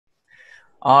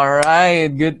All right.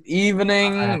 Good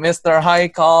evening, Hi, Mr.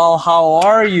 Haikal. How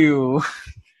are you?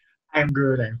 I'm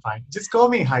good. I'm fine. Just call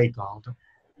me Haikal.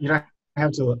 You don't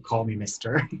have to call me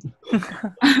Mister.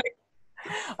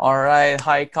 All right,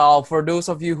 Haikal. For those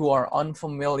of you who are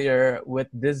unfamiliar with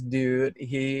this dude,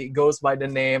 he goes by the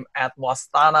name at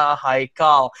Wastana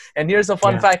Haikal. And here's a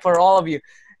fun Yeah. fact for all of you: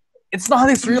 it's not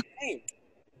his real name.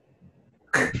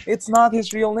 It's not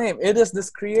his real name. It is this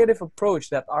creative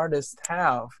approach that artists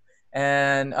have.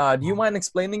 And do you mind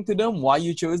explaining to them why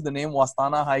you chose the name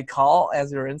Wastana Haikal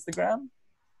as your Instagram?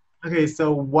 Okay,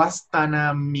 so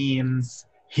Wastana means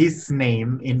his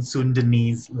name in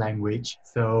Sundanese language.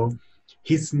 So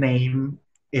his name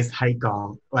is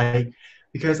Haikal. Like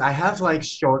because I have like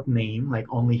short name, like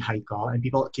only Haikal, and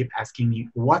people keep asking me,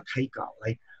 what Haikal?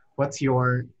 Like what's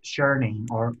your surname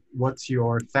or what's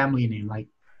your family name? Like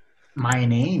my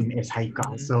name is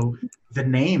Haikal. Mhm. So the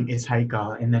name is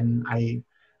Haikal. And then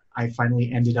I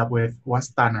finally ended up with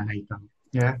Wastana Haikal.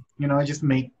 Yeah. Just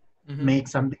Mhm. make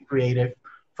something creative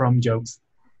from jokes.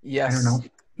 I don't Yes. know.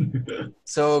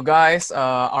 So, guys,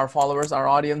 our followers, our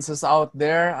audiences out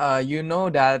there, you know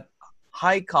that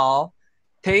Haikal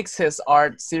takes his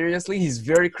art seriously. He's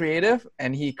very creative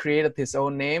and he created his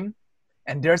own name.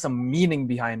 And there's a meaning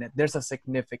behind it, there's a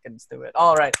significance to it.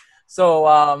 All right. So,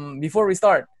 before we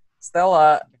start,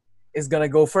 Stella is going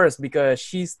to go first because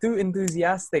she's too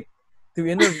enthusiastic to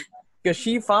interview because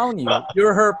she found you.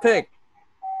 You're her pick.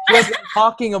 She has been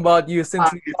talking about you since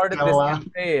Hi, we started this Stella.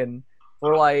 campaign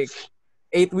for like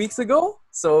 8 weeks ago.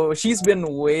 So she's been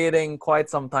waiting quite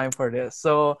some time for this.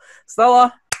 So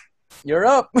Stella, you're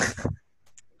up.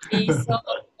 Okay, so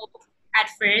at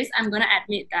first, I'm gonna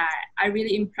admit that I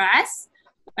really impressed.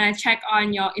 When I checked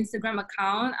on your Instagram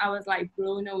account, I was like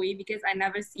blown away because I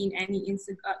never seen any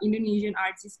Indonesian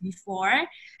artists before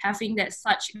having that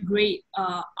such great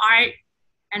art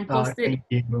and posted.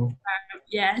 Thank you.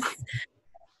 Yes,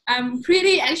 I'm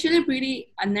actually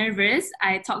pretty nervous.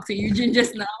 I talked to Eugene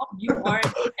just now before.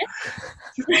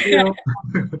 Thank you.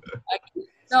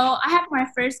 So I have my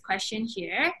first question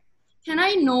here. Can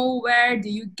I know where do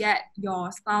you get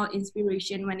your style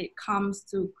inspiration when it comes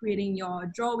to creating your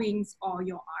drawings or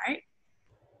your art?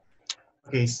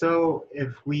 Okay, so if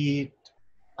we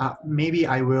maybe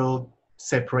I will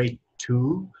separate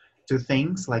two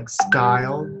things like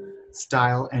style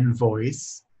and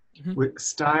voice. Mhm. With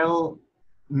style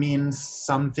means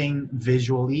something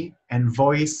visually, and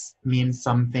voice means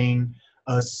something.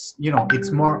 It's You're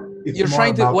more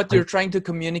trying to about what like you're trying to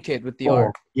communicate with the soul.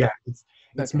 art. Yeah, it's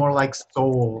Okay. more like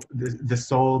soul, the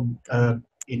soul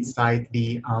inside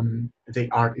the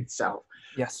art itself.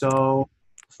 Yes. So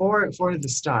for the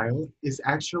style is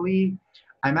actually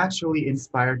I'm actually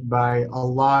inspired by a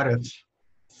lot of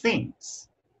things,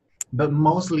 but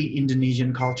mostly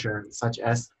Indonesian culture, such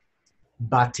as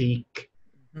batik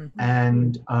Mhm.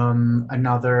 and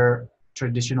another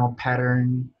traditional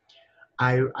pattern.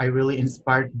 I really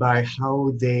inspired by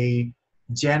how they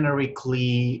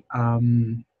generically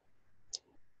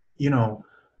you know,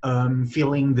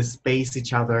 feeling the space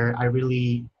each other. I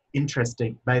really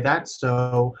interested by that.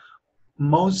 So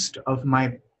most of my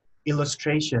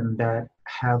illustration that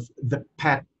have the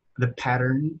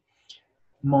pattern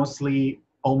mostly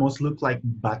almost look like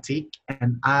batik,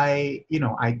 and I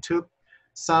took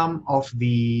some of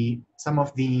the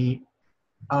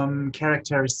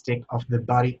characteristic of the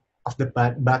body of the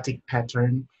batik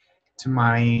pattern to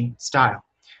my style.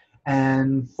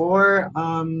 And for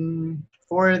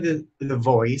the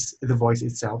voice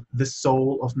itself, the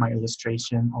soul of my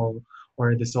illustration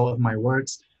or the soul of my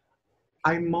works,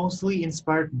 I'm mostly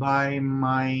inspired by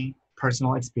my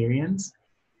personal experience,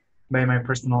 by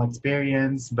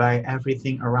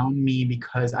everything around me,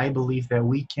 because I believe that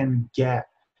we can get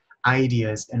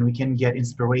ideas and we can get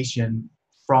inspiration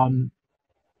from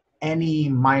any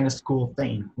minuscule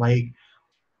thing. Like,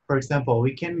 for example,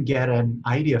 we can get an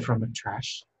idea from a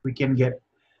trash. We can get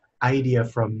idea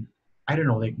from, I don't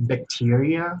know, like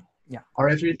bacteria Yeah. or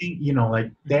everything.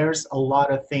 Like there's a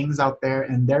lot of things out there,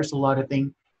 and there's a lot of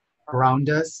things around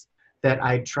us that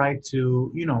I try to,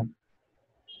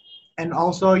 and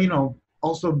also,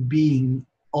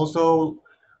 also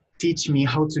teach me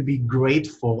how to be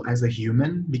grateful as a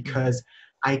human, Mhm. because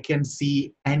I can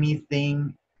see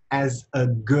anything as a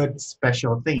good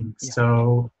special thing. Yeah.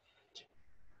 So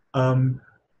um,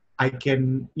 I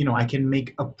can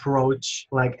make approach,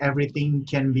 like everything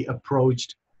can be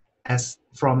approached as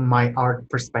from my art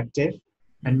perspective,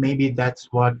 and Mhm. maybe that's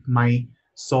what my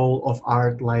soul of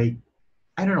art, like,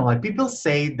 I don't know, like people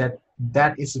say that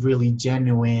that is really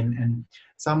genuine, and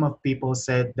some of people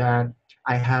said that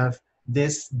I have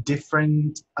this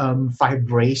different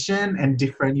vibration and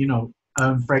different,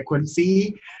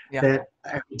 frequency Yeah. that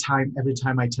every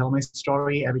time I tell my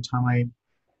story, every time I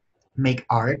make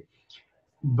art.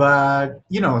 But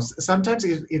sometimes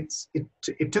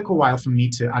it took a while for me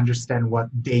to understand what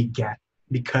they get,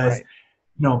 because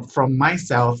Right. from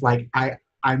myself, like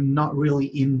I'm not really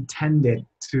intended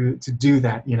to do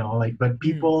that, like, but Mm.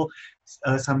 people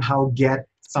somehow get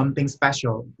something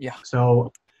special. Yeah.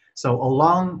 So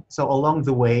along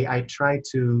the way, I try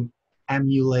to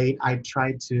emulate, I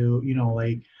try to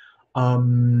like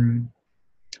um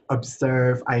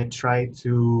observe, I try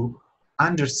to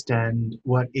understand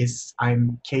what is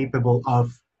I'm capable of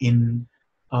in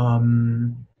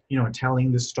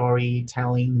telling the story,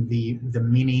 telling the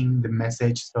meaning, the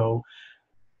message. So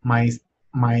my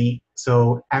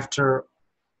so after,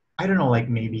 I don't know, like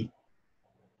maybe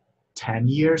 10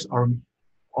 years or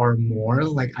more,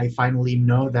 like I finally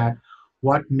know that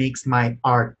what makes my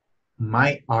art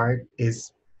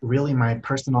is really my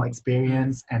personal Mm.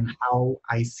 experience and how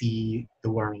I see the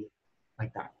world,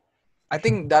 like that. I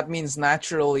think that means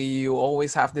naturally you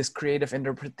always have this creative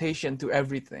interpretation to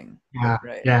everything, Yeah,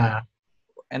 right? yeah,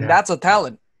 And yeah. that's a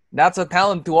talent. That's a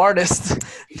talent to artists.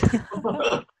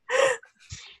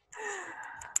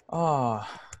 Oh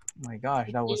my gosh,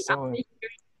 that was so.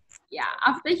 Yeah,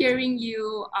 after hearing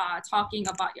you talking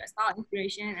about your style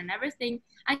inspiration and everything,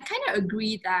 I kind of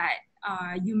agree that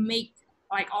you make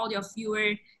like all your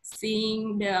viewer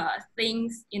seeing the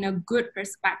things in a good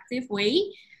perspective way.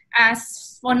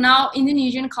 As for now,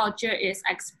 Indonesian culture is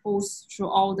exposed through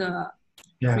all the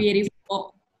Yeah, creative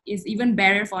work is even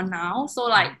better for now. So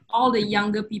like all the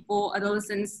younger people,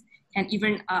 adolescents can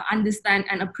even understand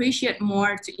and appreciate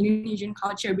more to Indonesian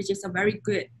culture, which is a very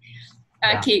good.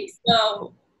 yeah. Okay,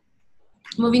 so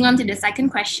moving on to the second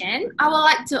question, I would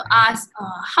like to ask,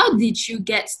 how did you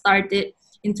get started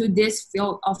into this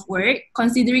field of work,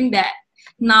 considering that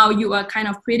now you are kind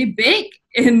of pretty big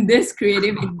in this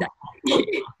creative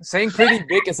industry? Saying pretty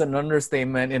big is an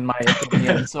understatement in my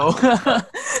opinion. So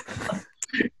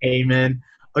Amen.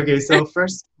 Okay, so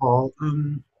first of all,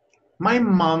 my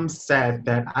mom said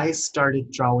that I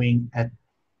started drawing at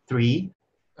 3.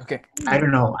 okay. I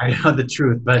don't know. I don't know the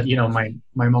truth, but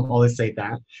my mom always say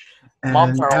that.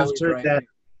 Moms And are always after right. that,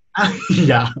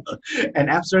 yeah. And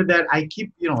after that, I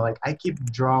keep, like I keep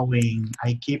drawing,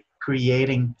 I keep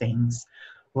creating things,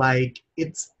 like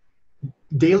it's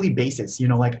daily basis.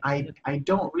 Like I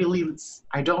don't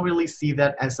really see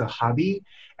that as a hobby,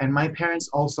 and my parents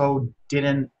also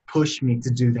didn't push me to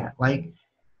do that. Like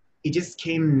it just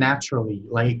came naturally.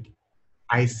 Like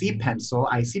I see pencil,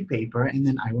 I see paper, and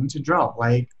then I want to draw.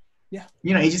 Like Yeah.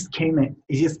 it just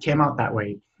came out that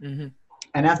way. Mm-hmm.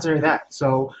 And after that,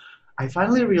 so I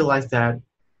finally realized that,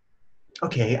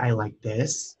 okay, I like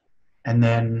this. And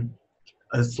then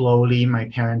slowly my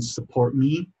parents support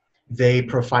me. They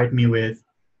provide me with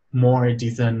more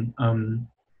decent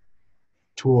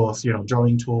tools,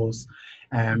 drawing tools,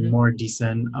 and Mm-hmm. more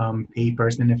decent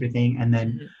papers and everything. And then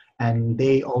Mm-hmm. and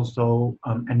they also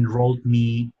enrolled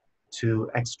me to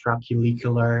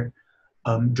extracurricular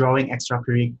drawing Yeah.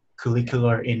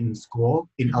 extracurricular in school,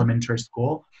 in Mm-hmm. elementary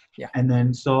school. Yeah. And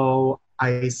then so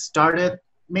I started,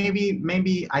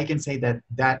 maybe I can say that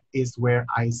that is where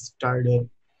I started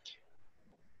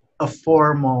a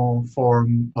formal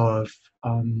form of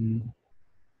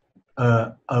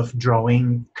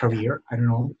drawing Yeah. career. I don't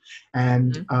know.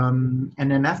 Mm-hmm. And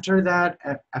then after that,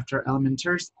 after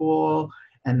elementary school,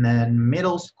 and then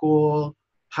middle school,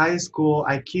 high school,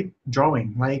 I keep drawing.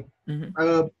 Like Mm-hmm.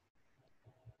 uh,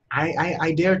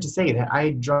 I dare to say that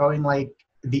I drawing like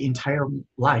the entire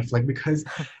life, like, because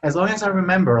as long as I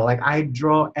remember, like I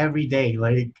draw every day.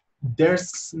 Like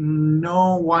there's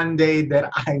no one day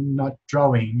that I'm not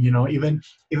drawing, even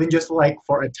just like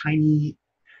for a tiny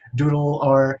doodle,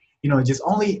 or just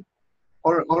only,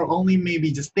 or only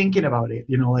maybe just thinking about it,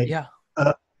 like Yeah.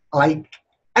 uh like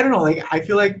I don't know, like I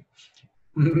feel like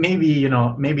maybe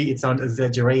it sounds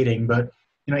exaggerating, but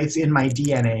it's in my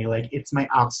DNA. Like it's my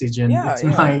oxygen, Yeah. it's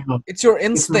Yeah. my It's your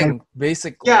it's my instinct,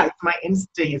 basically. yeah, it's my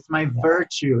instinct, it's my Yeah.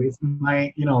 virtue, it's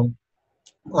my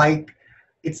like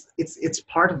it's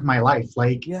part of my life.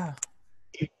 Like Yeah.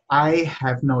 if I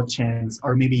have no chance,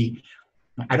 or maybe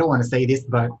I don't want to say this,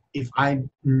 but if I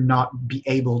not be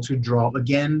able to draw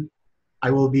again, I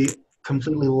will be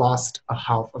completely lost a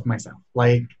half of myself.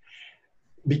 Like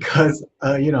because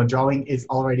drawing is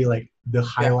already like the Yeah.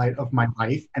 highlight of my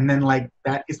life, and then like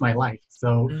that is my life.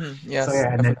 Mm-hmm. So Yes,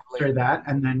 yeah, and then definitely. after that,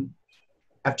 and then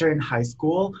after in high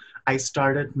school, I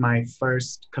started my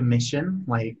first commission.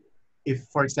 Like if,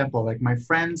 for example, like my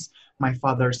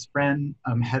father's friend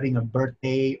having a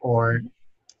birthday, or Mm-hmm.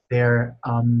 their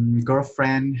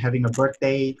girlfriend having a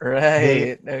birthday, they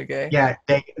Right. Okay. yeah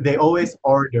they always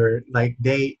order, like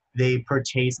they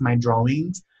purchase my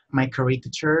drawings, my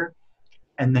caricature,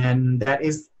 and then that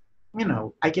is,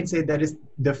 I can say that is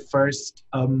the first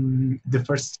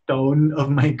stone of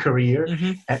my career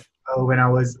Mm-hmm. at, when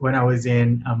I was in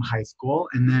high school.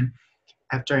 And then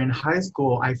after in high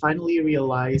school, I finally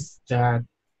realized that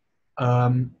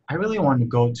I really want to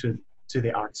go to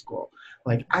the art school.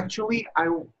 Like actually,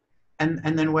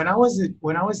 and then when I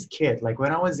was kid, like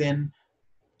when I was in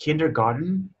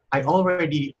kindergarten, I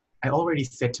already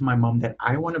said to my mom that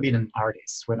I want to be an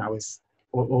artist when I was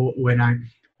or when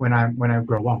I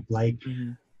grow up. Like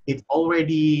Mm-hmm. it's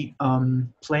already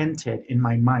planted in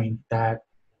my mind that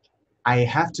I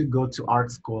have to go to art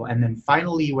school. And then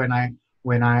finally, when I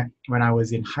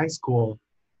was in high school,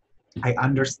 I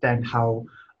understand how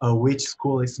which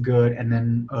school is good, and then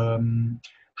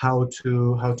how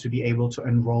to be able to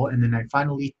enroll. And then I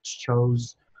finally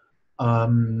chose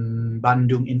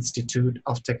Bandung Institute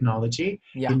of Technology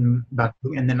Yeah. in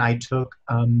Bandung, and then I took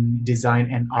design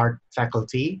and art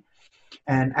faculty.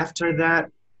 And after that,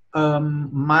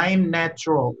 my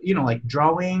natural, like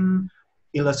drawing,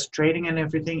 illustrating, and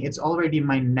everything, it's already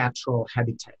my natural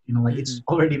habitat. Like Mm-hmm. it's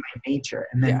already my nature.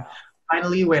 And then Yeah.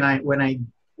 finally, when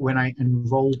I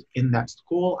enrolled in that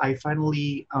school, I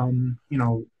finally,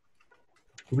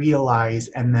 realize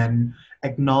and then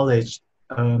acknowledge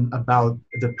about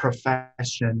the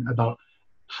profession, about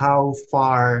how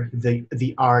far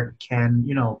the art can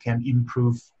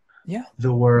improve Yeah.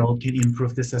 the world, can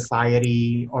improve the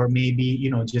society, or maybe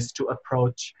just to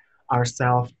approach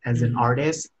ourselves as an Mm-hmm.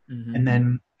 artist. Mm-hmm. And then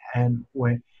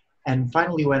and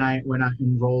finally, when I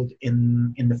enrolled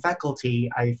in the faculty,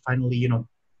 I finally,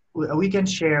 we can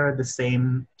share the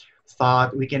same thought,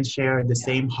 we can share the Yeah.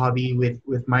 same hobby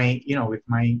with my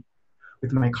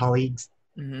with my colleagues.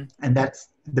 Mm-hmm. And that's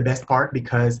the best part,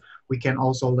 because we can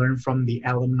also learn from the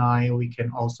alumni, we can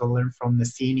also learn from the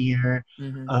senior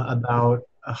Mm-hmm. about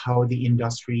how the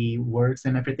industry works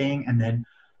and everything. And then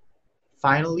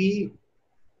finally,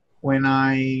 when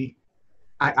I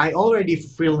already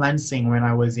freelancing when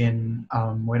I was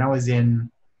in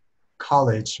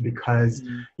college, because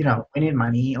Mm-hmm. we need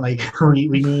money, like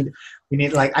we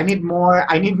need like I need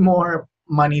more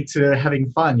money to having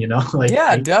fun, like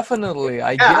Yeah, definitely.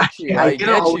 I yeah, get you. I I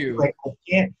cannot get always you. like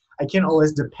I can't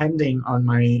always depending on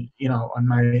my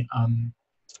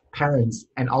parents.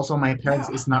 And also my parents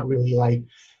Yeah. is not really like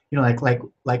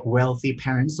like wealthy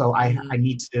parents, so I Mm-hmm.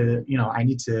 I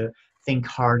need to think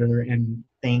harder and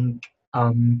think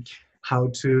um how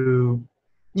to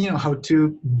how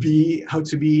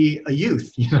to be a youth,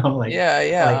 Yeah, like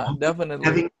yeah, definitely.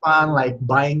 having fun, like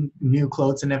buying new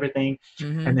clothes and everything.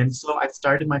 Mm-hmm. And then so I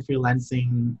started my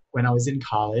freelancing when I was in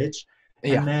college.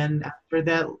 Yeah. And then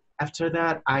after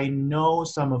that, I know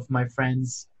some of my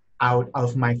friends out of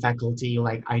my faculty.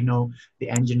 Like I know the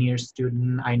engineer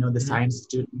student, I know the Mm-hmm. science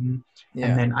student,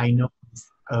 and Yeah. then I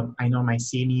know my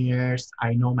seniors, I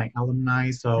know my alumni.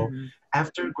 So Mm-hmm.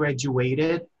 after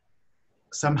graduated,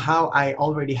 somehow I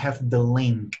already have the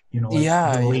link, like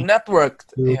Yeah, the you link networked.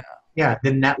 to, Yeah. yeah,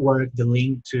 the network, the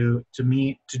link to me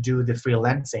to do the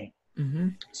freelancing. Mm-hmm.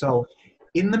 So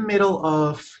in the middle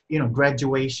of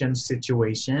graduation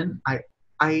situation,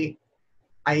 I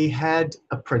I had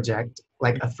a project,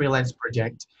 like a freelance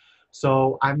project.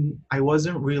 So I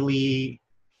wasn't really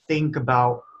think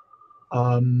about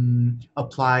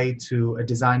apply to a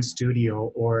design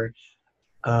studio or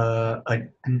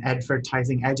an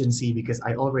advertising agency, because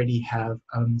I already have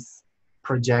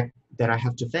project that I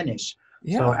have to finish.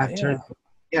 So Yeah, after, yeah.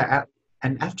 yeah,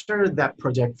 and after that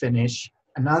project finish,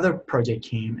 another project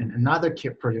came, and another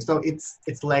project. So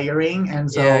it's layering. And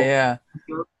Yeah, so yeah.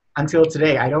 until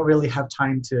today, I don't really have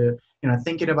time to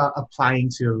thinking about applying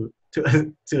to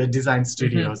a design Mm-hmm.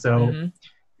 studio. So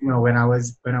Mm-hmm. when I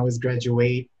was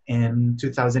graduate in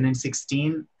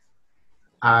 2016,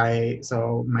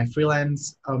 so my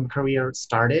freelance career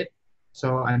started. So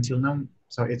until now,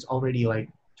 so it's already like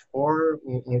or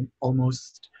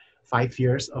almost 5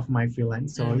 years of my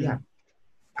freelance. So Mm-hmm. yeah,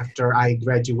 after I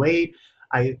graduate,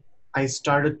 I I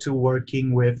started to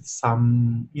working with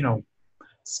some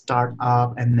startup.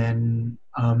 And then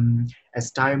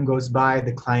as time goes by,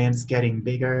 the clients getting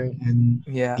bigger, and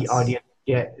the Yes.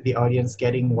 audience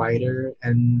getting wider.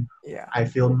 And Yeah. I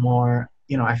feel more,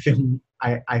 I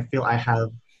feel I have,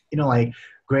 like,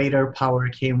 greater power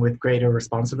came with greater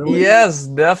responsibility. Yes,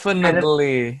 And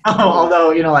definitely. although,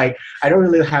 like, I don't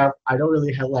really have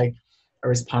like a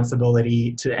responsibility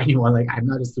to anyone. Like, I'm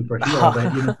not a superhero. But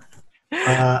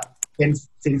uh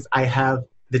since I have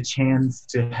the chance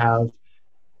to have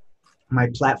my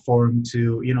platform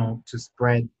to, to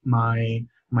spread my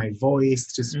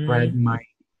voice, to spread Mm, my,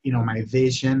 my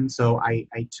vision. So I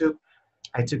took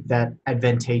that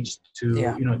advantage to,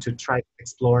 yeah. to try to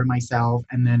explore myself,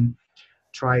 and then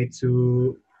try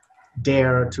to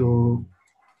dare to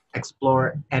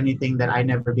explore anything that I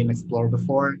never been explored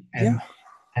before, Yeah.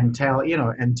 and tell,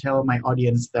 and tell my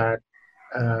audience that,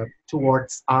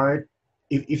 towards art,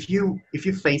 if you're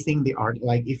facing the art,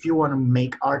 like if you want to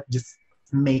make art, just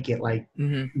make it. Like,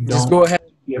 Just don't go ahead.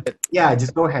 be yeah,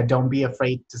 just go ahead, don't be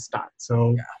afraid to start.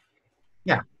 So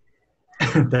yeah.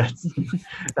 that's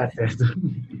that's it.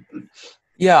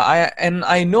 Yeah,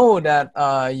 I know that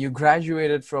you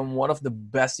graduated from one of the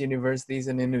best universities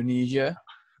in Indonesia,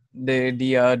 the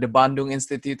Bandung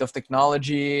Institute of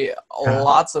Technology. Yeah.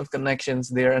 Lots of connections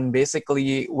there, and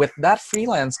basically with that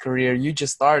freelance career you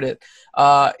just started,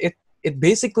 it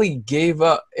basically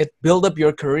it built up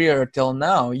your career till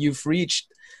now. You've reached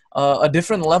a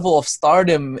different level of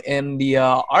stardom in the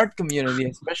art community,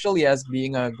 especially as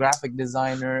being a graphic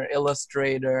designer,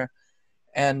 illustrator.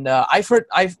 And I've heard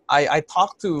I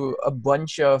talked to a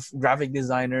bunch of graphic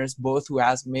designers, both who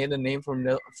has made a name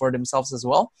for themselves as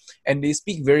well, and they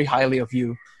speak very highly of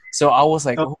you. So I was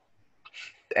like, Oh, oh,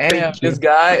 damn, thank this you.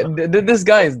 guy, this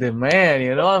guy is the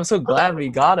man. I'm so glad we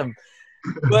got him.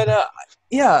 But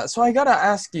yeah, so I gotta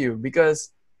ask you,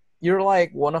 because you're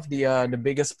like one of the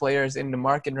biggest players in the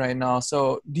market right now.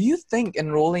 So do you think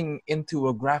enrolling into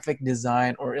a graphic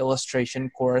design or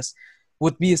illustration course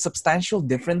would be a substantial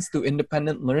difference to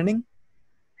independent learning?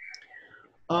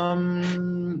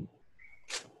 um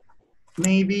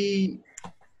Maybe,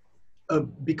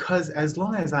 because as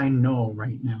long as I know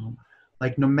right now,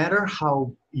 like, no matter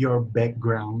how your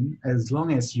background, as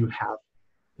long as you have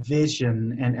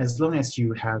vision, and as long as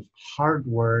you have hard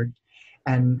work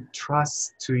and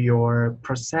trust to your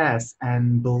process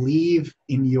and believe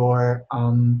in your,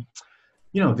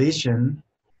 vision,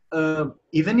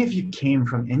 even if you came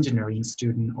from engineering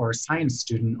student or science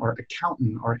student or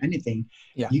accountant or anything,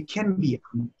 Yeah. you can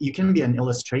be an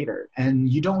illustrator, and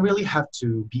you don't really have to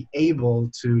be able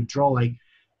to draw like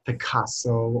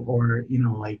Picasso, or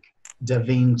like Da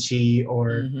Vinci, or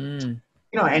Mm-hmm.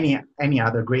 any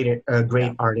other Yeah.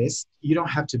 great artist. You don't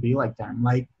have to be like them,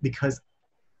 like, because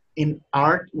in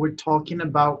art we're talking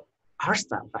about our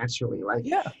stuff, actually. Like,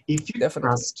 Yeah. if you Definitely.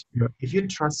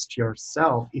 trust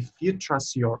yourself, if you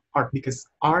trust your art, because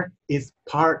art is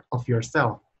part of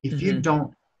yourself. if you Mm-hmm. don't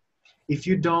if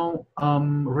you don't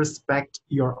respect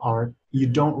your art, you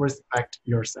Mm-hmm. don't respect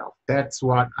yourself. That's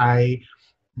what I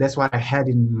had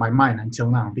in my mind until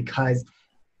now, because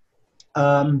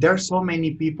there are so many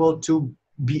people to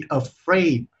be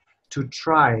afraid to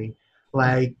try.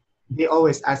 Like, they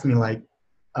always ask me, like,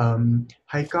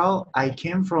 Haikal, I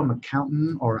came from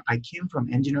accountant, or I came from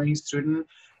engineering student,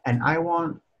 and I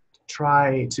want to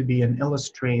try to be an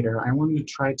illustrator. I want to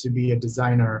try to be a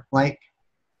designer. Like,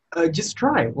 just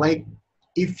try. Like,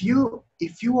 if you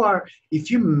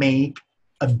make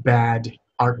a bad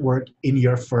artwork in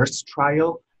your first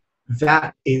trial,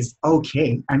 that is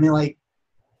okay. I mean, like,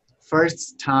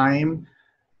 first time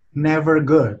never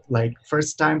good. Like,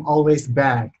 first time always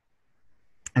bad.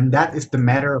 And that is the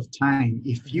matter of time.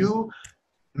 If Mm-hmm. you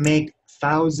make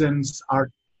thousands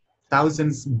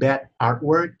bad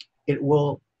artwork, it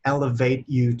will elevate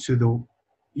you to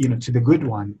the good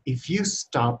one. If you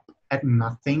stop at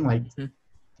nothing, like, Mm-hmm.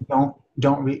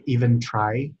 don't even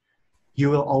try, you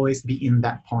will always be in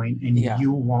that point, and Yeah.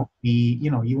 you won't be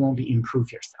improve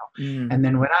yourself. Mm. And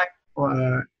then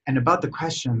and about the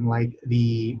question, like,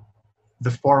 the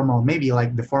formal, maybe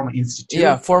like the formal Yeah.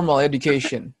 institute, Formal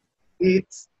education.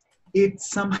 it's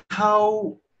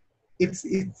somehow, it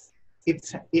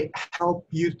help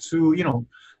you to,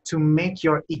 to make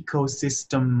your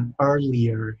ecosystem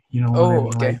earlier. You know what I Oh,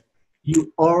 mean? okay. Like,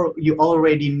 you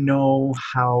already know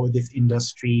how this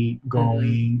industry Mm-hmm.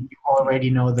 going. You already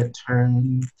know the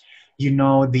term. You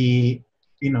know the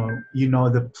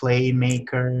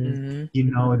playmakers. Mm-hmm. You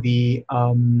know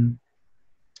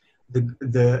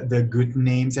the good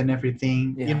names and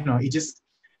everything. Yeah. It just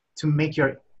to make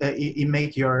it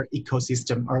make your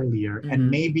ecosystem earlier, and Mm-hmm.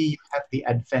 maybe you have the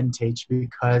advantage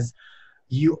because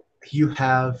you you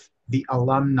have the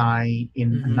alumni in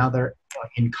Mm-hmm. another,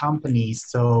 in companies,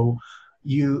 so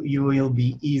you will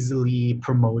be easily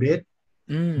promoted.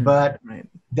 Mm. But Right.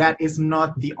 that is not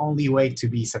the only way to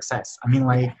be success. I mean,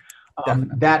 Yeah. like,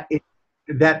 Definitely.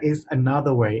 that is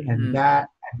another way, Mm-hmm. and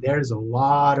there's a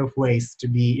lot of ways to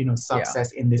be, Yeah. success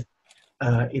in this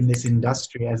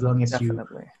industry, as long as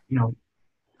Definitely. you know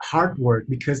hard work,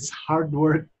 because hard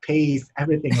work pays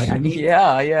everything. Like, I mean,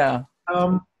 Yeah. Yeah.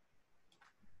 um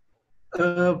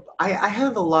I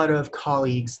have a lot of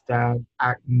colleagues that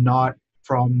are not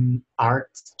from art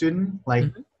student, like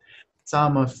Mhm,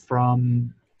 some are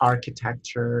from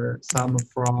architecture, some are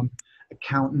mhm. from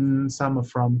accountant, some are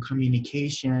from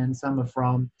communication, some are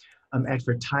from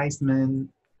advertisement,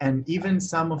 and even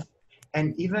some of,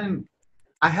 and even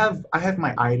I have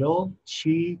my idol.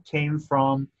 She came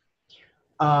from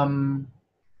um,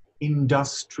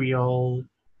 industrial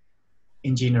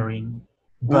engineering,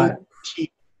 Ooh, but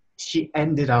she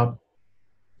ended up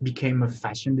became a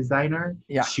fashion designer,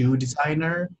 yeah. shoe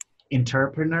designer,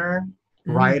 entrepreneur,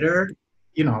 Mm, writer.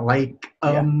 You know, like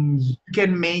yeah,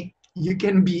 you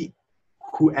can be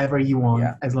whoever you want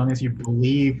yeah, as long as you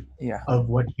believe yeah. of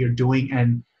what you're doing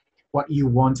and what you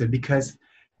wanted. Because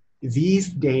these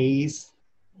days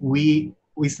we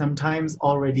sometimes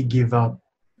already give up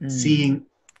Mm,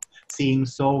 seeing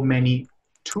so many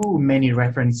too many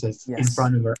references in yes,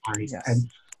 front of our eyes yes. and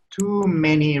too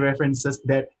many references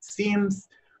that seems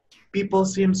people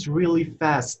seems really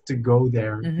fast to go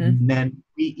there Mm-hmm. and then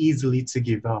we easily to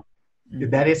give up. Mm-hmm.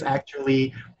 That is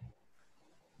actually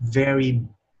very,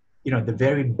 the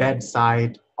very bad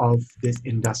side of this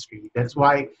industry. That's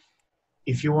why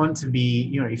if you want to be,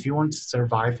 if you want to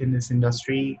survive in this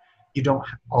industry, you don't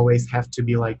always have to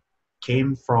be like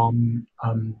came from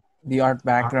The art art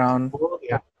background. school.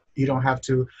 Yeah, you don't have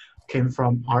to came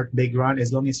from art background.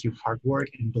 As long as you hard work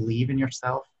and believe in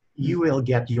yourself, Mm, you will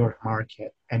get your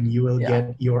market and you will yeah.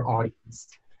 get your audience.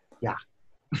 Yeah.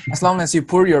 As long as you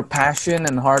pour your passion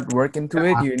and hard work into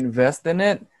it, Yeah. you invest in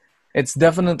it, it's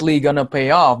definitely gonna pay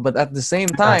off. But at the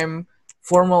same Right. time,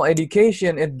 formal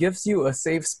education, it gives you a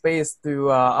safe space to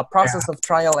a Yeah. process of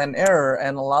trial and error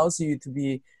and allows you to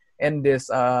be in this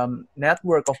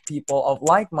network of people, of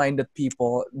like-minded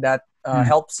people that Mm.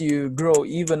 helps you grow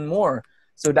even more.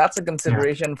 So that's a Yeah.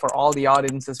 consideration for all the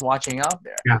audiences watching out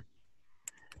there. Yeah.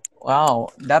 Wow,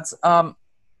 that's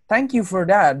thank you for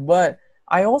that. But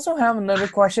I also have another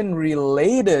question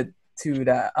related to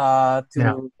that, Yeah.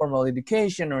 to formal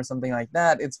education or something like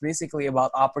that. It's basically about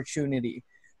opportunity,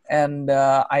 and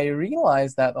I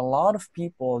realized that a lot of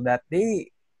people that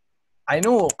I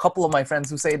know a couple of my friends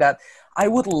who say that I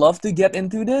would love to get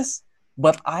into this,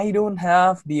 but I don't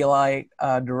have the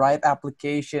the right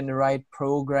application, the right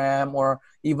program, or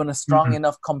even a strong Mm.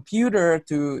 enough computer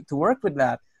to work with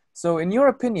that. So, in your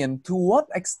opinion, to what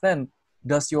extent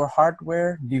does your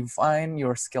hardware define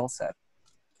your skill set?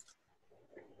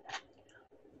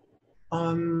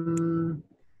 Um,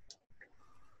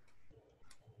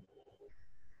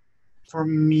 for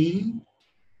me,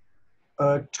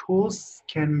 tools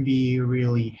can be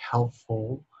really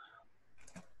helpful,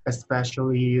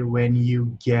 especially when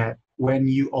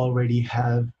you already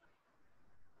have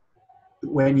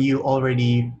when you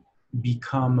already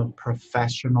become a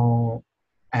professional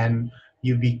and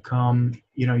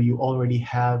you already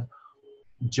have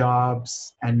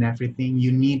jobs and everything.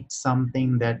 You need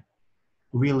something that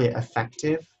really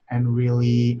effective and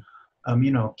really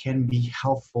can be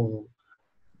helpful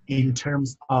in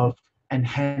terms of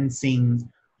enhancing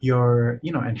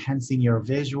enhancing your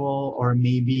visual, or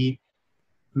maybe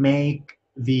make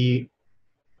the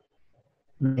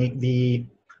make the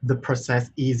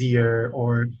process easier,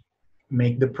 or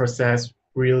make the process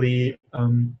really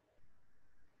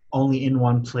only in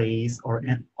one place, or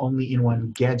only in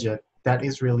one gadget. That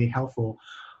is really helpful.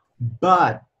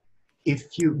 But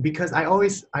if you because I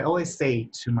always say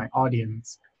to my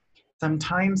audience,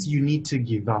 sometimes you need to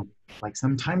give up. Like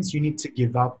sometimes you need to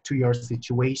give up to your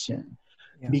situation,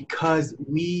 Yeah. because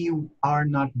we are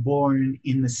not born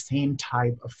in the same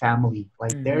type of family.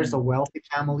 Like there's Mm-hmm. a wealthy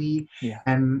family, Yeah.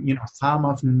 and some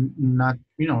of not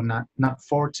not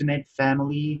fortunate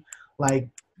family. Like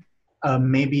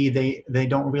maybe they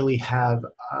don't really have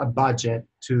a budget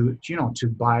to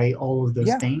buy all of those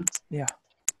Yeah. things. Yeah.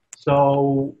 So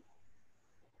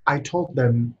I told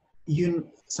them, you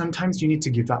sometimes you need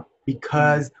to give up, Mm.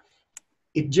 because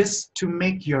it just to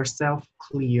make yourself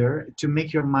clear, to make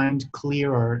your mind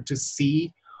clearer, to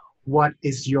see what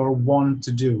is your want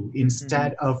to do, Mm-hmm.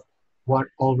 instead of what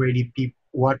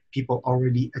people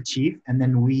already achieve, and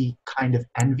then we kind of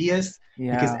envious,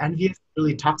 because Yeah. envy is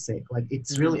really toxic. Like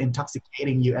it's Mm-hmm. really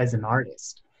intoxicating you as an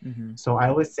artist. Mm-hmm. So I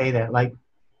always say that, like,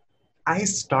 I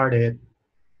started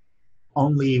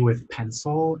only with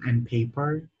pencil and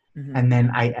paper, Mm-hmm. and then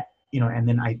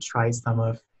I try some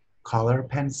of color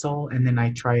pencil, and then I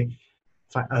try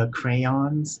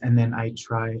crayons, and then I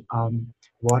try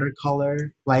watercolor.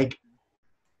 Like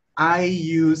I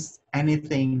use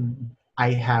anything I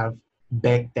have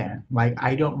back then. Like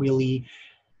I don't really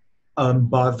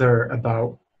bother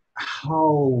about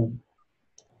how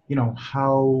you know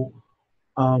how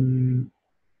um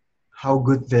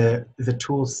good the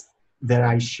tools that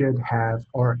I should have,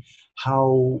 or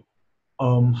how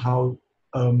how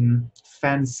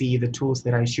fancy the tools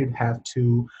that I should have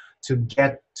to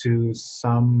get to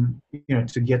some,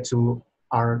 to get to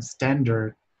our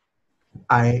standard.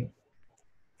 I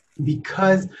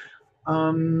Because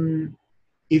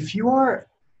if you are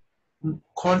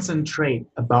concentrate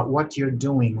about what you're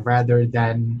doing rather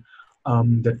than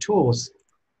the tools,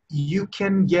 you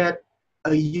can get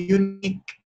a unique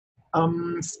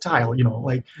style.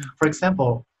 Like, for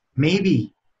example,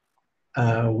 maybe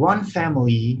one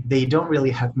family, they don't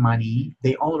really have money,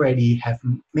 they already have,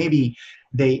 maybe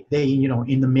they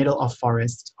in the middle of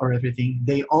forest or everything,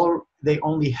 they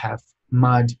only have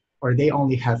mud, or they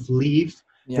only have leaf,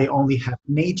 Yeah. they only have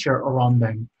nature around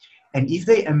them. And if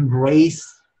they embrace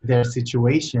their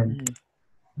situation, Mhm.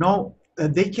 no,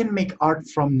 they can make art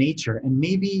from nature. And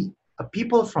maybe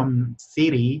people from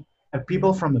city,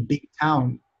 people from a big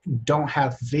town don't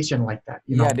have vision like that,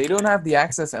 Yeah, they don't have the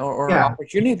access or yeah,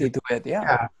 opportunity to it. Yeah.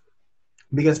 yeah,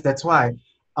 because that's why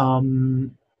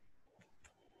um,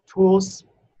 tools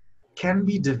can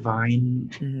be divine,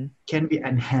 Hmm. can be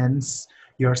enhance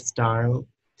your style,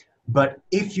 but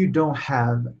if you don't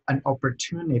have an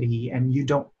opportunity and you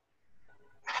don't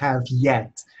have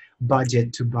yet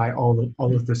budget to buy all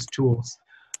of those tools,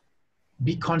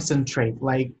 be concentrate,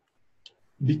 like,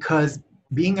 because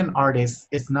being an artist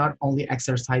is not only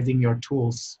exercising your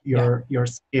tools, Yeah. your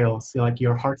skills, like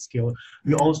your hard skill.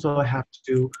 You Hmm. also have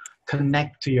to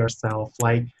connect to yourself.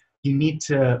 Like, you need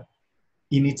to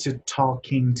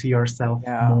talking to yourself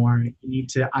Yeah. more. You need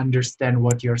to understand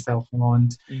what yourself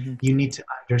want. Hmm. You need to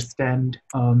understand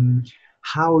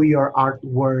how your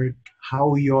artwork,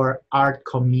 how your art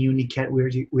communicate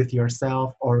with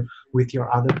yourself or with your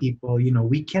other people.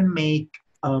 We can make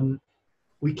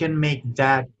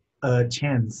that a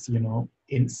chance,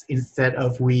 instead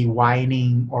of we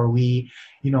whining, or we,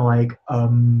 like,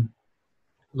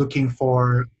 looking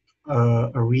for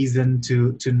a reason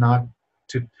to not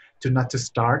to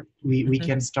start. We Hmm.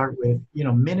 can start with,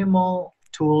 minimal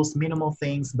tools, minimal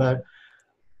things, but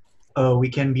we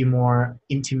can be more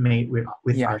intimate with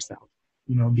Yeah. ourselves,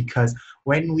 because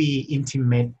when we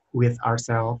intimate with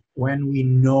ourselves, when we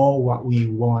know what we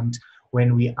want,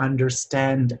 when we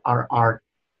understand our art,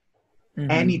 Hmm.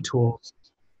 any tools,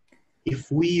 if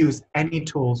we use any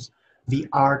tools, the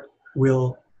art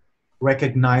will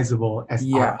recognizable as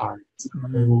our Yeah. art.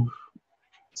 Hmm.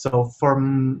 So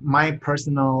from my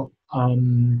personal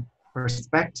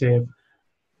perspective,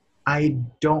 I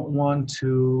don't want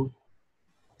to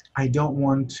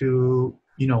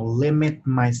limit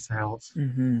myself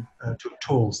Hmm. to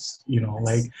tools.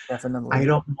 Like, Yes, definitely. I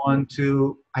don't want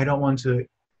to,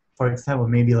 for example,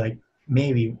 maybe, like,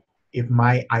 maybe if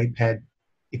my iPad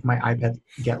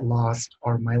get lost,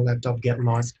 or my laptop get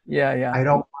lost, Yeah, yeah. I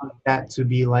don't want that to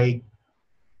be like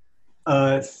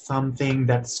something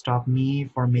that stopped me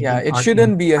from Yeah, making it art. And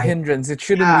shouldn't be a I hindrance. It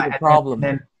shouldn't be Yeah, the and problem.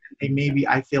 then maybe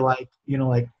I feel like,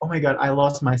 like, oh my god, I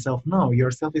lost myself. No,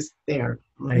 yourself is there.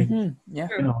 Like, Yeah.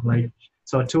 True. like,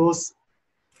 so tools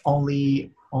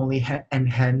only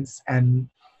enhance and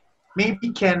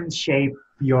maybe can shape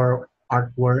your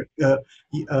artwork.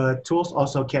 Tools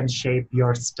also can shape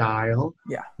your style,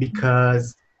 Yeah.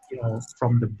 because,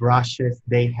 from the brushes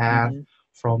they have, Hmm.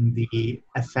 from the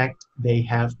effect they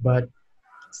have, but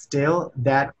still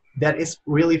that is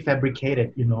really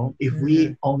fabricated. If Hmm.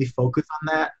 we only focus on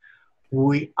that,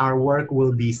 our work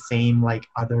will be same like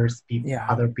Yeah.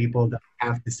 other people that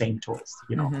have the same tools.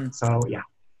 Hmm. So yeah,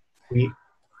 we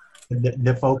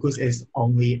the focus is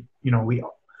only,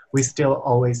 we still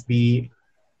always be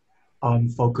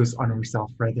focused on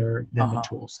ourselves rather than the Uh-huh.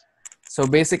 tools. So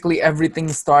basically, everything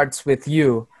starts with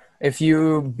you. If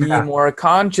you be Yeah, more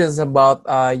conscious about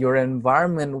your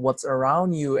environment, what's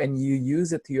around you, and you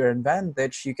use it to your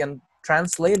advantage, you can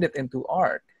translate it into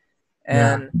art.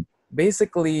 yeah, And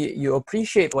basically, you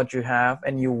appreciate what you have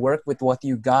and you work with what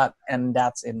you got, and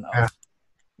that's enough.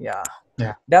 yeah, Yeah.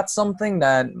 yeah, That's something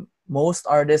that most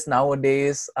artists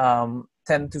nowadays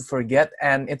tend to forget,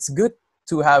 and it's good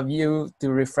to have you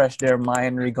to refresh their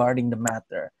mind regarding the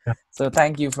matter. yeah. So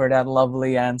thank you for that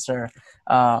lovely answer,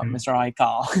 Mr.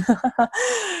 Aikal.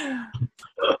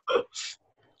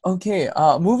 Okay,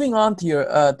 moving on to your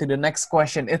to the next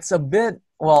question. It's a bit,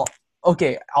 well,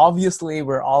 okay, obviously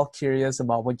we're all curious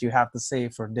about what you have to say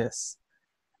for this,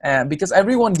 and because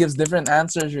everyone gives different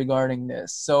answers regarding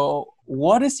this. So,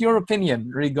 what is your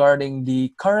opinion regarding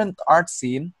the current art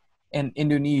scene in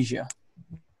Indonesia?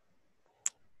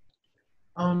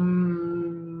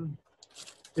 um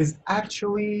is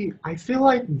actually, I feel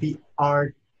like the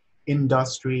art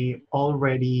industry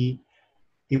already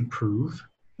improved.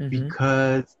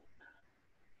 because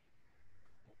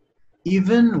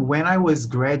even when I was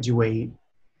graduate,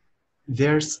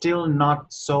 there's still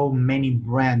not so many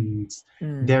brands.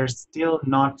 There's still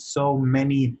not so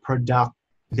many product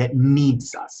that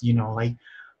needs us, you know, like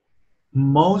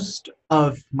most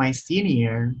of my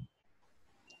senior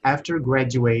after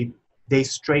graduate, they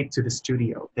straight to the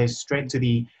studio. They straight to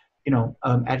the, you know,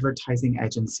 advertising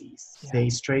agencies. They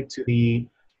straight to the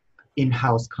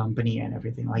in-house company and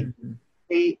everything. Like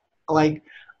they like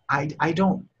I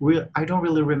don't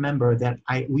really remember that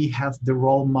we have the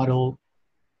role model,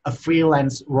 a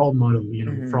freelance role model, you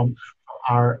know, from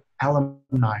our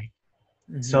alumni.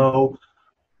 So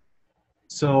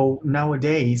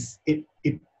nowadays it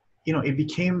you know it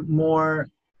became more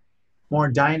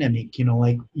dynamic, you know,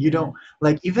 like you don't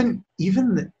like even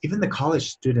the college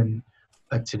student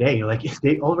today, like if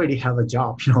they already have a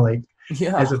job, you know, like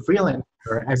as a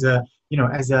freelancer, as a you know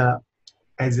as a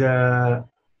as an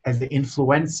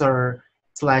influencer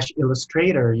slash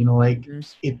illustrator, you know, like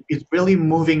it's really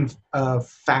moving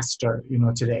faster, you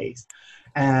know, today.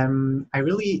 And I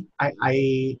really,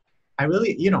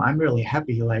 you know, I'm really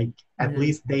happy, like at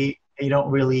least they don't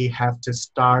really have to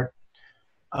start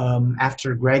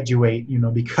after graduate, you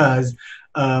know, because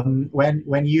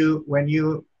when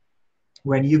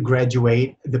you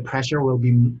graduate, the pressure will be,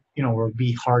 you know, will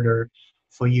be harder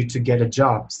for you to get a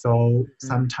job. So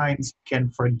sometimes you can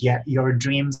forget your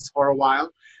dreams for a while.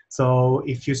 So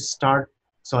if you start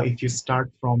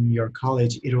from your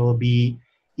college, it will be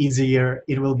easier.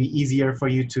 It will be easier for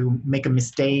you to make a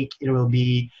mistake. It will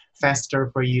be faster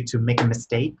for you to make a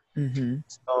mistake.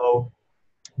 So,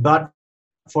 but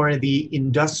for the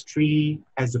industry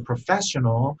as a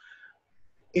professional,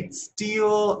 it's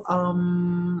still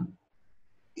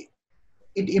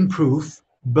it improves,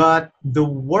 but the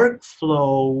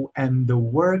workflow and the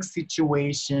work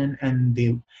situation and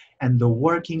the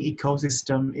working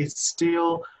ecosystem is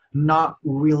still not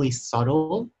really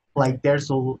subtle. Like there's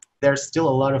still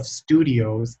a lot of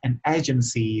studios and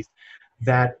agencies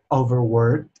that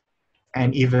overworked,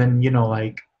 and even, you know,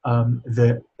 like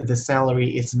the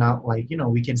salary is not, like, you know,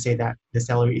 we can say that the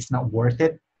salary is not worth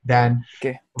it than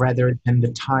rather than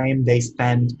the time they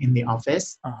spend in the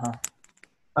office.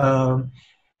 Um,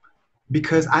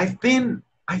 because I've been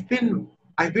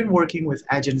working with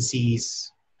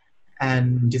agencies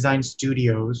and design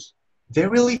studios. They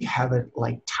really have a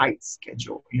like tight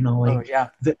schedule, you know, like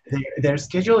their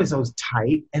schedule is always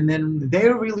tight, and then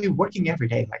they're really working every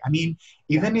day. Like, I mean,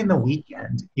 even in the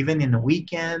weekend,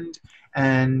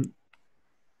 and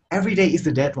every day is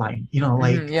the deadline, you know,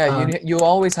 like you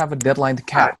always have a deadline to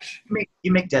catch.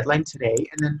 You make deadline today,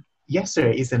 and then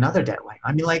yesterday is another deadline.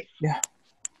 I mean, like,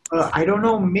 I don't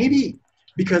know, maybe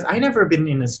because I never been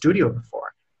in a studio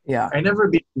before. I never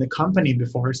been in a company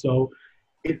before, so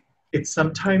it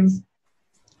sometimes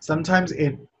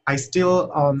I still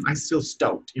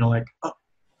stoked, you know, like, oh,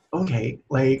 okay,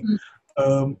 like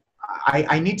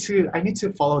I need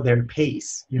to follow their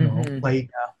pace, you know, like,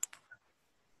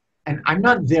 and I'm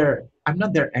not their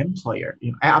employer,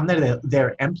 you know, I'm not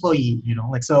their employee, you know,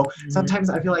 like, so sometimes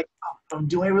I feel like, oh,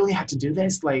 do I really have to do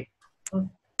this? Like,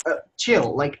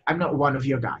 chill, like, I'm not one of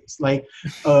your guys, like,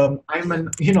 I'm an,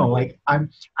 you know, like,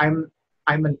 I'm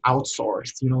an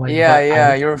outsourced, you know, like,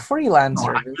 you're a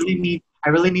freelancer. I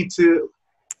really need to,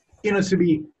 you know, to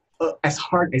be as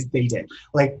hard as they did,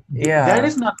 like,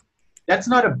 that's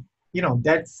not a, you know,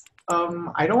 that's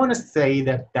I don't want to say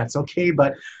that that's okay,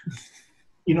 but,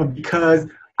 you know, because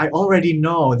I already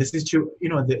know this is true, you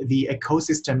know, the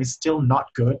ecosystem is still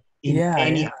not good in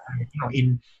you know,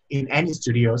 in any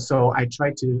studio. So I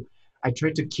try to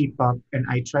keep up, and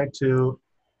I try to,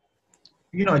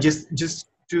 you know, just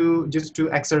to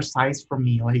exercise for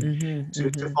me, like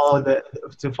to follow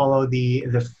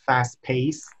the fast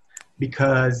pace,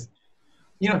 because,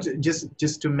 you know,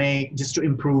 just to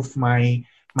improve my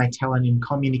talent in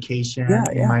communication,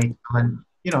 and my talent,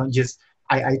 you know, just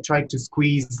I try to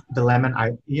squeeze the lemon.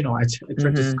 I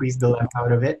try to squeeze the lemon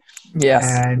out of it.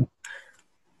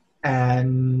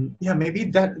 And yeah, maybe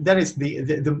that is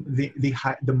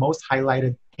the most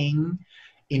highlighted thing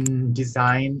in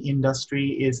design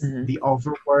industry is the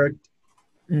overworked,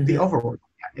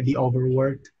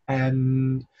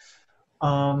 and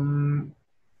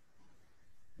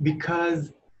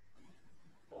because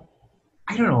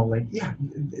I don't know, like,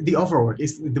 the overwork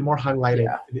is the more highlighted,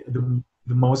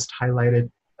 the most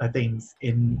highlighted things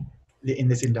in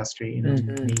this industry in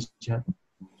Indonesia.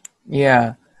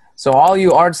 So all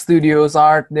you art studios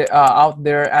are out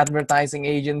there, advertising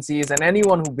agencies, and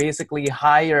anyone who basically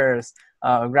hires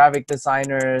graphic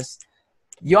designers,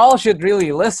 y'all should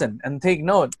really listen and take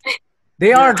note,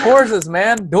 They aren't horses,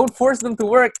 man. Don't force them to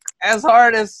work as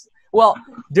hard as, well,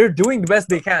 they're doing the best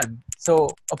they can. So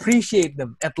appreciate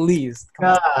them at least.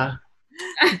 Come on.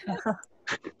 Yeah.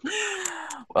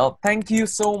 Well, thank you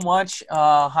so much,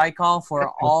 Haikal,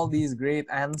 for all these great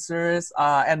answers.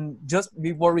 And just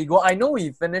before we go, I know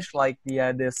we finished like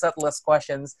the set list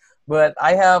questions, but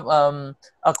I have a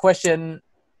question,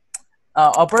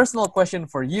 a personal question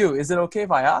for you. Is it okay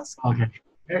if I ask? Okay.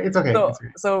 It's okay. So, It's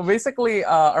okay. so basically,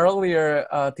 earlier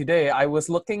today, I was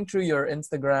looking through your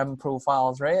Instagram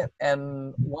profiles, right?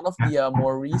 And one of the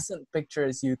more recent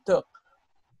pictures you took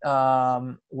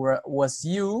was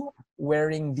you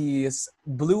wearing these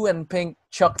blue and pink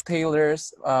Chuck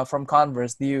Taylors from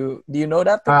Converse. Do you know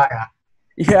that picture? Yeah.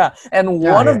 Yeah. And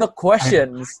Yeah, one of yeah. the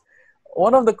questions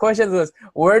was,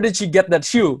 where did she get that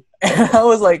shoe? And I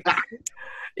was like,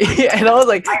 and I was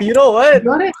like, you know what?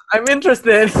 Got it. I'm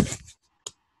interested.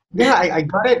 Yeah, I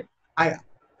got it. I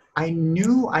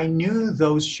knew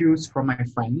those shoes from my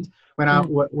friend when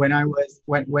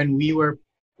we were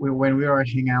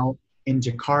hanging out in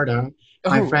Jakarta.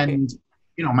 My Oh, friend,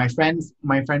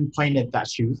 my friend pointed that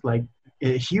shoes, like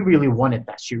he really wanted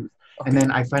that shoes. And okay.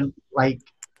 then I felt like,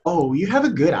 oh, you have a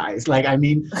good eyes. Like, I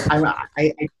mean,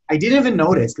 I didn't even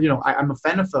notice. I'm a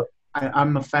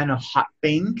fan of hot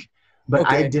pink, but I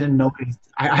Okay. didn't notice.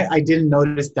 I didn't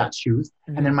notice that shoes.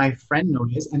 And then Mhm. my friend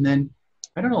noticed, and then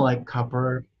I don't know, like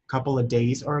couple of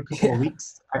days or a couple of Yeah.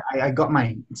 weeks, I got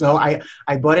mine. So I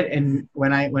bought it, and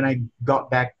when I got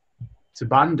back to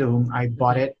Bandung, I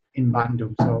bought it in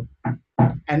Bandung. So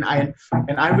and I'm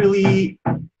really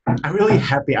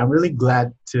happy. I'm really glad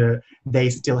they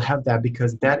still have that,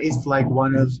 because that is like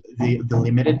one of the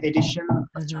limited edition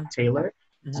of Chuck Mhm. Taylor.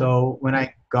 Mhm. So when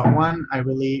I got one, I'm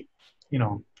really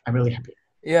happy.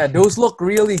 Yeah, those look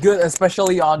really good,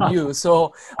 especially on you.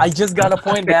 So I just gotta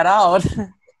point that out.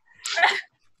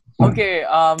 Okay,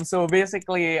 so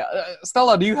basically,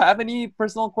 Stella, do you have any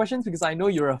personal questions? Because I know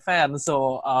you're a fan.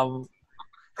 So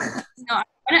No, I'm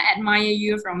gonna admire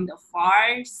you from the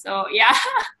far. So yeah.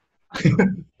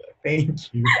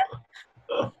 Thank you.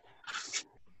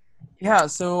 yeah,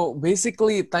 so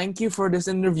basically, thank you for this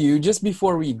interview. Just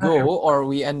before we go or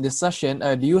we end this session,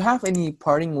 do you have any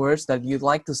parting words that you'd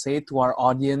like to say to our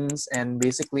audience and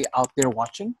basically out there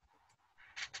watching?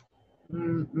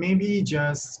 Maybe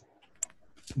just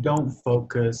don't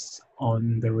focus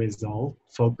on the result.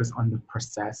 Focus on the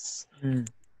process. Mm,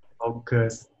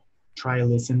 Try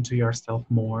listen to yourself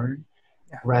more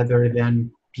yeah. rather than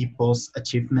people's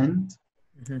achievement,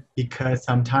 Mhm. because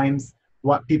sometimes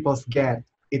what people get,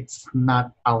 it's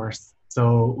not ours.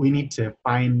 So we need to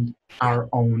find our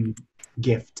own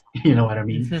gift. You know what I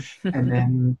mean? And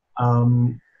then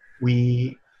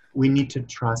we need to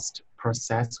trust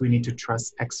process. We need to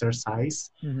trust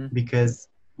exercise, Mhm. because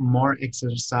more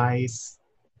exercise,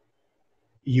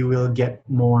 you will get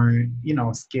more,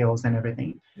 skills and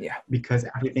everything, Yeah. because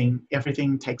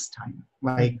everything takes time.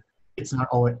 Like, it's not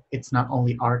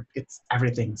only art, it's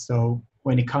everything. So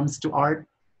when it comes to art,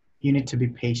 you need to be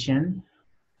patient,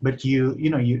 but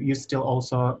you still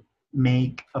also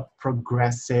make a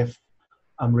progressive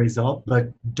result, but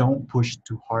don't push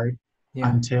too hard Yeah.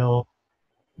 until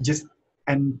just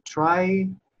and try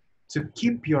to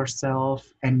keep yourself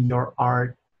and your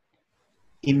art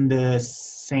in the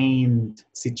same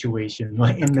situation,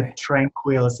 like in the Okay.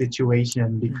 tranquil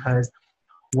situation, because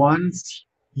once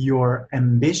your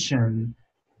ambition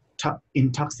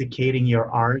intoxicating your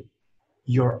art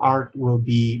will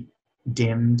be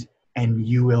dimmed, and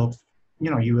you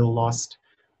will lost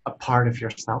a part of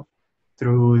yourself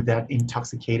through that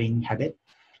intoxicating habit.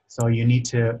 So you need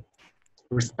to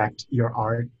respect your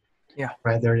art, Yeah.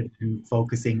 rather than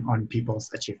focusing on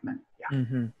people's achievement. Yeah,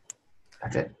 Mm-hmm.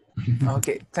 that's it.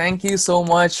 Okay, thank you so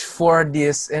much for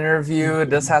this interview.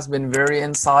 This has been very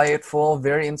insightful,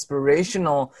 very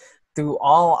inspirational to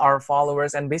all our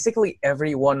followers, and basically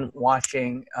everyone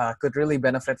watching could really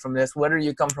benefit from this, whether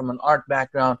you come from an art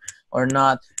background or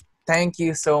not. Thank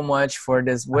you so much for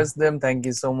this wisdom. Thank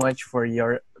you so much for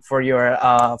for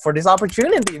this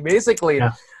opportunity. Basically,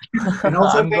 Yeah. And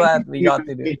also, I'm thank glad you we for got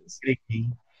to do this. inviting me.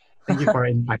 Thank you for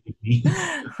inviting me.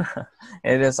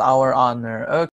 It is our honor. Okay.